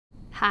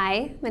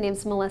Hi, my name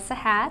is Melissa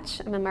Hatch.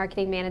 I'm a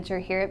marketing manager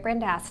here at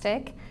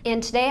Brandastic.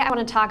 And today I want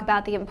to talk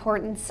about the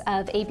importance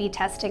of A/B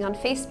testing on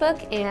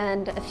Facebook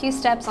and a few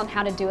steps on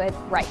how to do it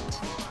right.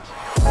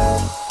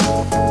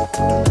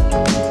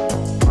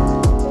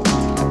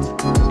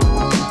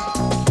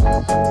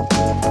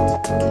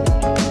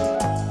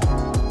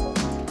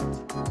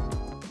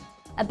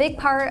 A big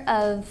part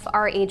of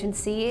our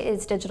agency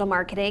is digital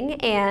marketing,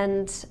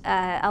 and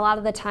a lot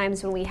of the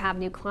times when we have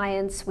new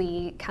clients,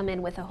 we come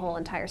in with a whole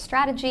entire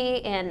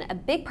strategy, and a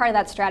big part of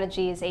that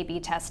strategy is A/B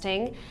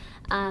testing.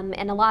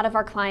 And a lot of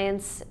our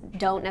clients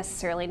don't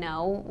necessarily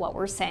know what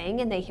we're saying,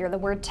 and they hear the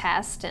word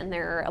test and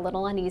they're a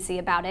little uneasy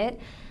about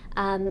it.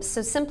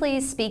 So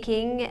simply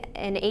speaking,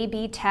 an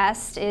A/B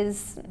test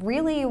is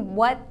really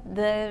what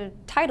the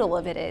title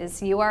of it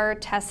is. You are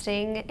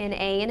testing an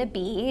A and a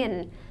B,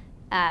 and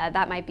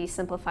that might be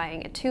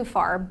simplifying it too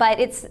far, but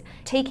it's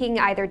taking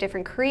either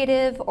different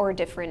creative or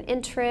different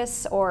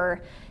interests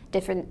or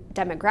different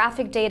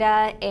demographic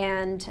data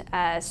and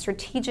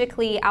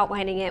strategically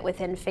outlining it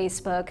within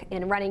Facebook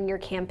and running your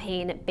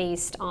campaign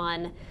based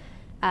on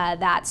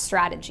that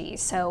strategy.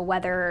 So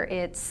whether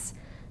it's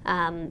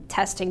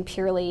testing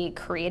purely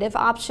creative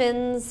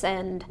options,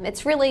 and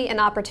it's really an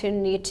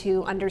opportunity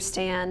to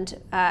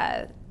understand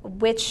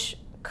which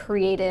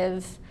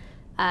creative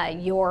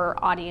your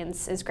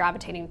audience is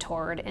gravitating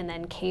toward, and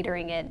then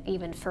catering it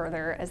even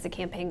further as the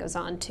campaign goes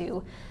on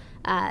to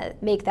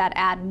make that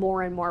ad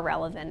more and more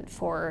relevant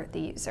for the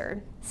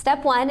user.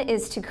 Step one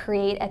is to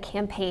create a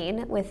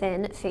campaign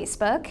within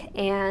Facebook,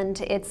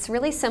 and it's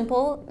really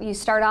simple. You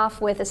start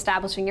off with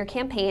establishing your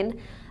campaign,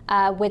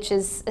 which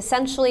is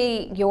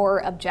essentially your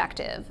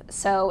objective.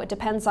 So it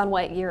depends on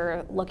what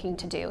you're looking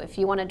to do. If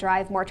you want to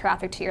drive more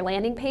traffic to your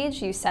landing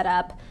page, you set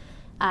up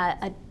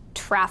a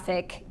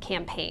traffic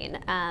campaign.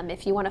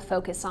 If you want to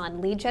focus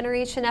on lead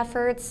generation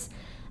efforts,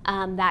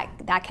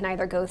 that can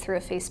either go through a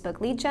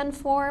Facebook lead gen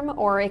form,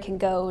 or it can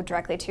go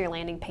directly to your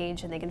landing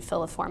page and they can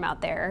fill a form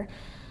out there.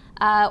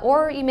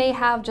 Or you may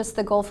have just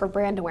the goal for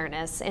brand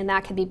awareness, and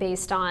that can be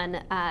based on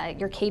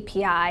your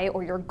KPI,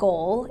 or your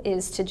goal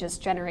is to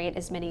just generate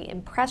as many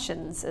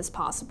impressions as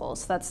possible.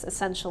 So that's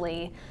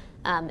essentially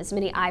as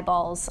many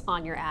eyeballs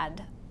on your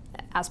ad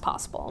as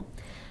possible.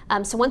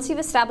 So once you've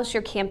established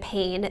your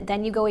campaign,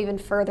 then you go even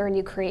further and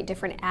you create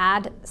different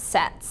ad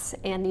sets.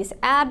 And these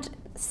ad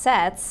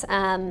sets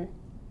can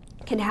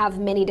have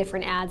many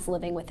different ads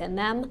living within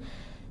them.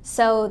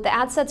 So the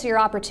ad sets are your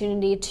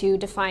opportunity to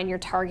define your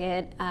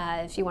target.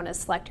 If you want to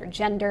select your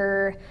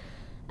gender,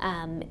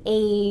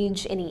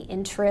 age, any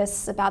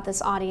interests about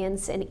this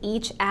audience, and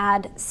each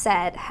ad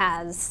set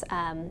has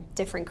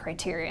different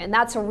criteria. And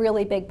that's a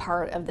really big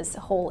part of this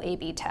whole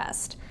A/B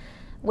test.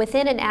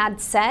 Within an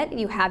ad set,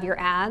 you have your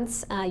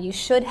ads. You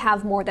should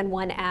have more than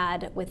one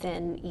ad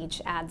within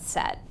each ad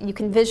set. You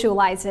can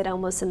visualize it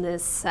almost in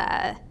this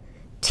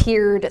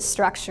tiered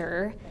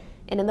structure.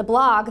 And in the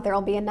blog, there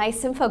will be a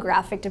nice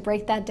infographic to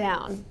break that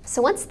down.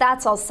 So once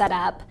that's all set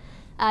up,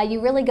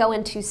 you really go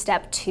into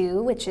step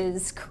two, which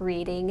is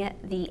creating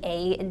the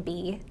A and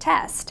B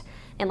test.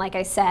 And like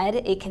I said,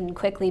 it can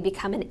quickly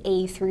become an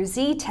A through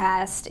Z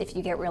test if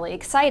you get really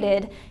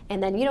excited,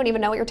 and then you don't even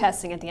know what you're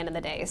testing at the end of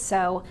the day.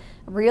 So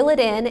reel it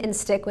in and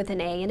stick with an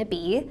A and a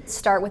B.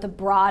 Start with a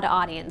broad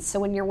audience. So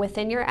when you're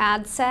within your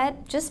ad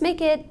set, just make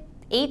it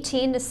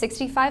 18 to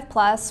 65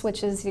 plus,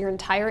 which is your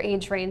entire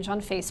age range on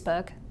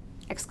Facebook,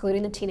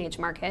 excluding the teenage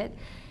market,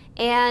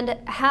 and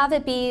have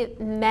it be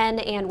men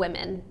and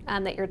women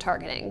that you're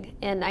targeting.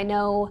 And I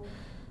know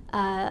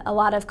a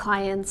lot of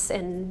clients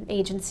and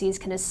agencies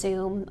can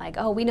assume, like,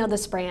 oh, we know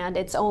this brand,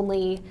 it's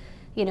only,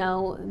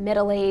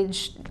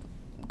 middle-aged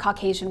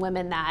Caucasian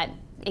women that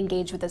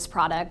engage with this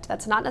product.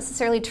 That's not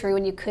necessarily true,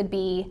 and you could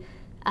be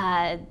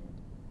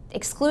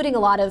excluding a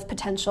lot of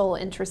potential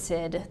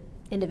interested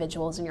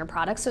individuals in your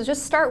product. So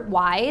just start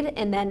wide,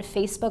 and then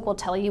Facebook will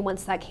tell you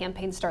once that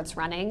campaign starts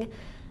running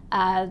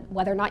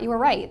whether or not you were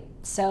right.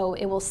 So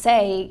it will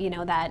say,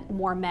 that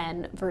more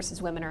men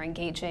versus women are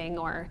engaging,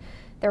 or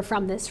they're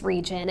from this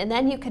region, and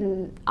then you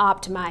can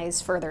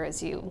optimize further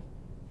as you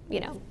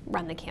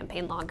run the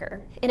campaign longer.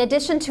 In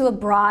addition to a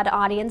broad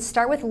audience,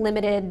 start with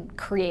limited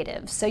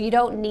creative. So you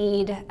don't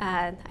need,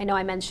 I know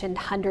I mentioned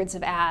hundreds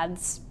of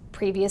ads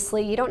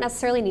previously, you don't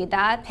necessarily need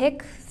that.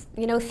 Pick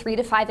 3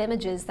 to 5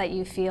 images that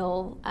you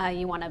feel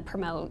you want to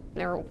promote,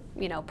 or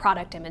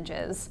product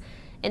images,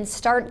 and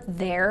start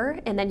there,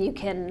 and then you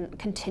can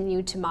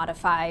continue to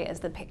modify as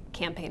the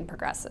campaign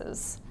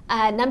progresses.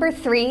 Number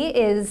 3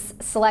 is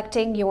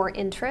selecting your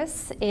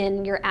interests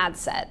in your ad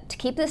set. To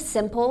keep this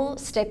simple,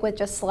 stick with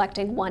just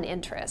selecting one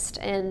interest.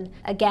 And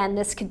again,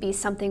 this could be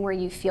something where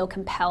you feel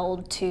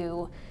compelled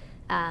to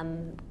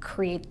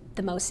create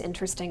the most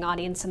interesting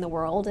audience in the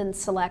world and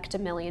select a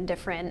million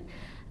different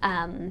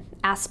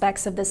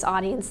aspects of this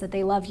audience, that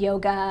they love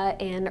yoga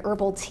and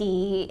herbal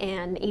tea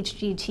and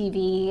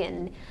HGTV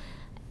and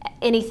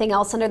anything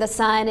else under the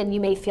sun, and you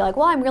may feel like,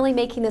 well, I'm really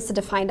making this a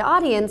defined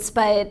audience,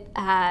 but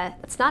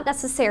it's not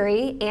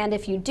necessary. And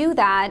if you do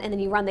that and then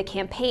you run the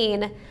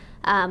campaign,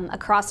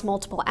 across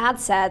multiple ad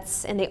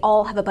sets and they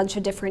all have a bunch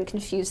of different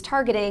confused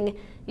targeting,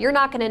 you're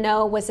not going to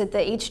know, was it the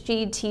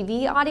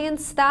HGTV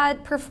audience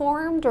that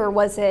performed, or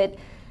was it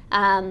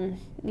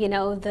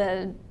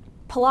the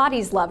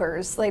Pilates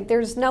lovers? Like,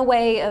 there's no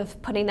way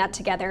of putting that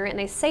together. And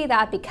I say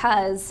that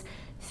because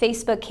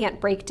Facebook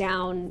can't break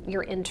down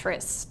your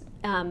interests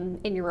in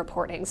your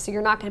reporting. So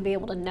you're not going to be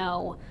able to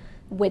know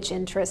which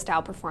interest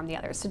outperformed the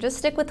others. So just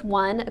stick with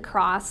one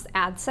across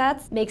ad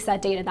sets. Makes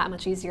that data that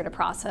much easier to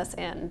process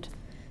and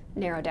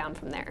narrow down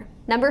from there.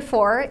 Number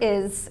 4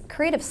 is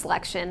creative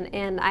selection,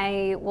 and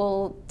I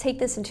will take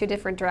this in 2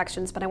 different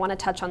directions, but I want to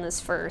touch on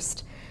this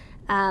first.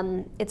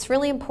 It's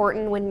really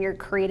important when you're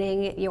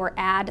creating your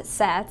ad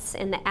sets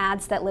and the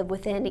ads that live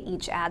within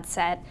each ad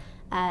set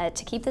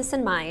to keep this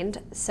in mind.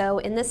 So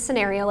in this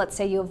scenario, let's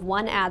say you have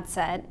one ad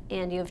set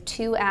and you have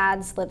 2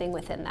 ads living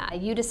within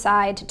that. You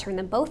decide to turn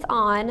them both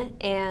on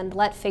and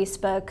let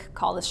Facebook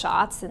call the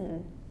shots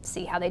and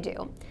see how they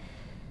do.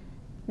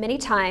 Many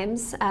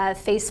times,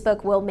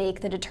 Facebook will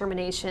make the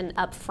determination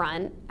up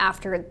front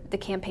after the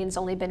campaign's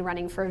only been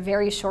running for a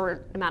very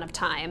short amount of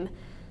time,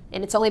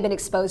 and it's only been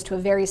exposed to a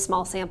very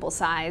small sample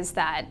size,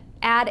 that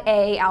ad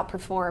A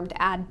outperformed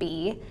ad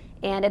B,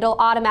 and it'll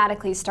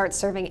automatically start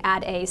serving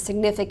ad A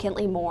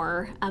significantly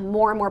more.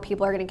 More and more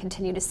people are going to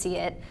continue to see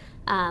it.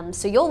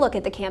 So you'll look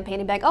at the campaign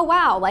and be like, oh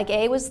wow, like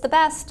A was the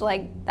best,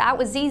 like that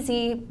was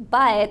easy,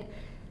 but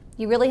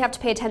you really have to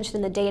pay attention to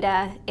the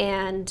data,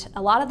 and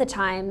a lot of the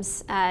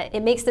times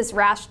it makes this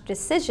rash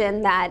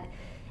decision that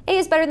A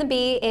is better than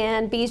B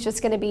and B is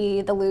just going to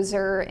be the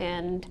loser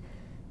and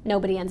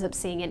nobody ends up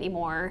seeing it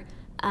anymore.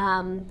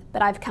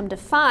 But I've come to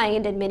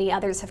find, and many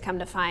others have come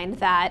to find,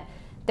 that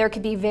there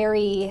could be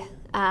very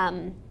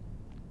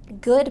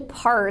good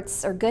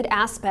parts or good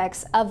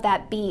aspects of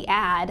that B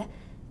ad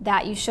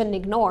that you shouldn't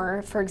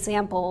ignore. For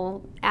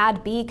example,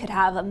 ad B could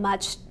have a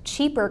much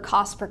cheaper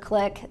cost per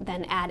click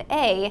than ad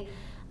A.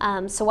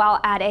 So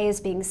while ad A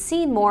is being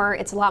seen more,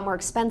 it's a lot more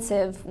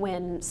expensive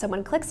when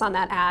someone clicks on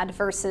that ad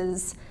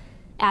versus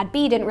ad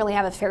B didn't really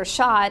have a fair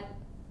shot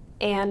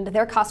and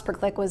their cost per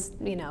click was,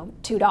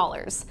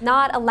 $2.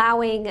 Not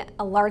allowing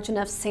a large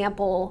enough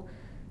sample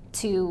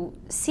to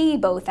see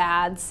both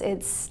ads,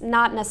 it's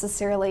not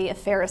necessarily a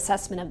fair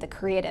assessment of the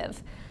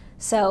creative.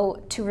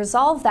 So to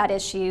resolve that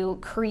issue,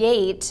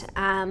 create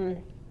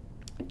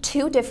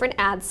 2 different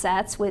ad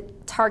sets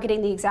with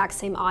targeting the exact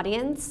same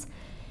audience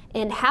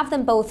and have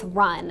them both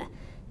run.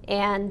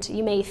 And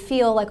you may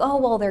feel like, oh,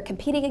 well, they're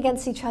competing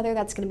against each other,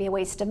 that's going to be a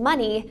waste of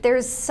money.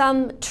 There's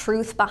some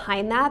truth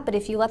behind that, but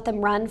if you let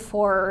them run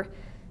for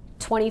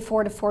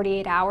 24 to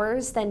 48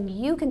 hours, then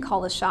you can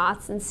call the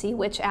shots and see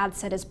which ad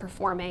set is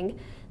performing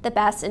the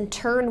best and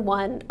turn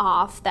one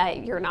off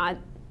that you're not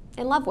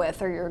in love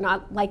with or you're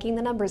not liking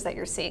the numbers that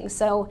you're seeing.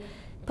 So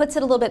puts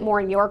it a little bit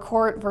more in your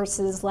court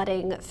versus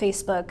letting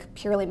Facebook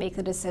purely make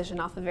the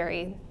decision off a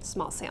very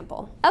small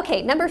sample.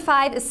 Okay, number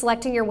 5 is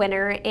selecting your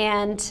winner.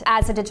 And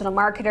as a digital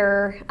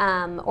marketer,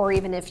 or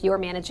even if you're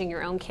managing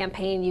your own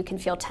campaign, you can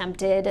feel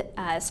tempted,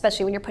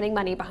 especially when you're putting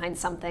money behind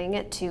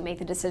something, to make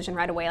the decision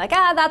right away. Like,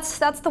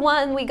 that's the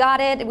one, we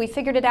got it, we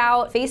figured it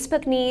out.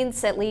 Facebook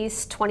needs at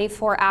least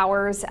 24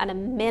 hours at a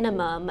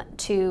minimum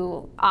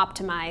to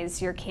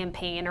optimize your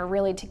campaign or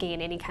really to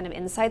gain any kind of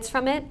insights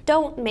from it.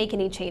 Don't make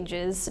any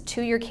changes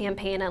to your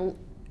campaign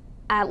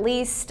at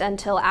least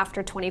until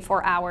after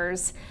 24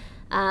 hours.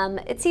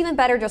 It's even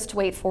better just to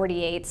wait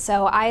 48.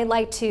 So I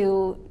like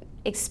to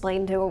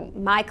explain to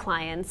my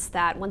clients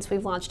that once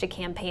we've launched a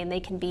campaign,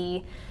 they can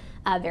be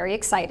very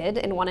excited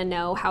and want to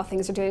know how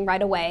things are doing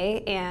right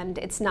away. And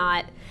it's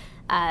not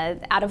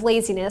out of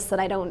laziness that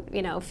I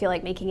don't feel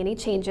like making any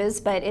changes,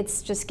 but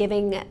it's just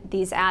giving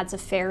these ads a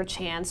fair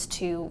chance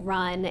to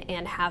run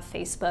and have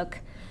Facebook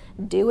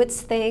do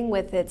its thing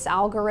with its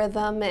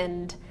algorithm.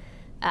 And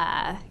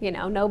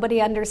nobody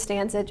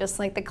understands it, just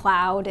like the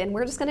cloud, and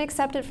we're just going to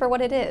accept it for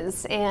what it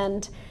is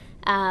and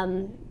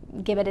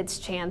give it its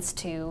chance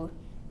to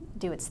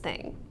do its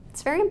thing.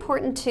 It's very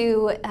important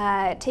to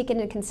take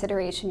into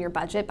consideration your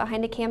budget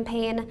behind a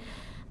campaign.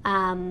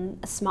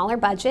 A smaller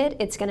budget,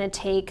 it's going to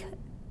take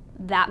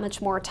that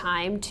much more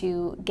time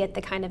to get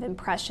the kind of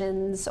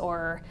impressions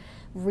or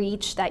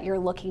reach that you're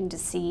looking to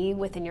see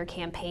within your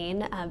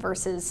campaign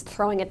versus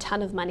throwing a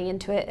ton of money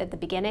into it at the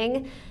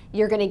beginning.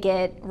 You're going to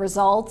get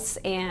results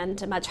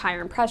and much higher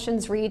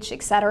impressions, reach,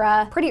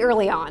 etc. pretty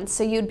early on.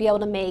 So you'd be able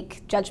to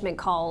make judgment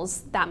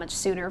calls that much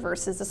sooner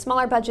versus a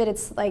smaller budget.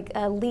 It's like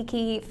a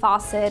leaky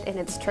faucet and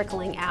it's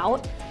trickling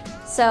out.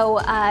 So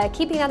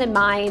keeping that in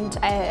mind,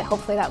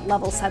 hopefully that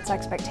level sets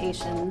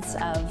expectations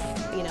of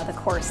the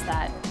course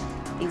that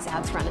these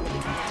ads run in the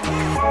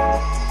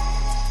beginning.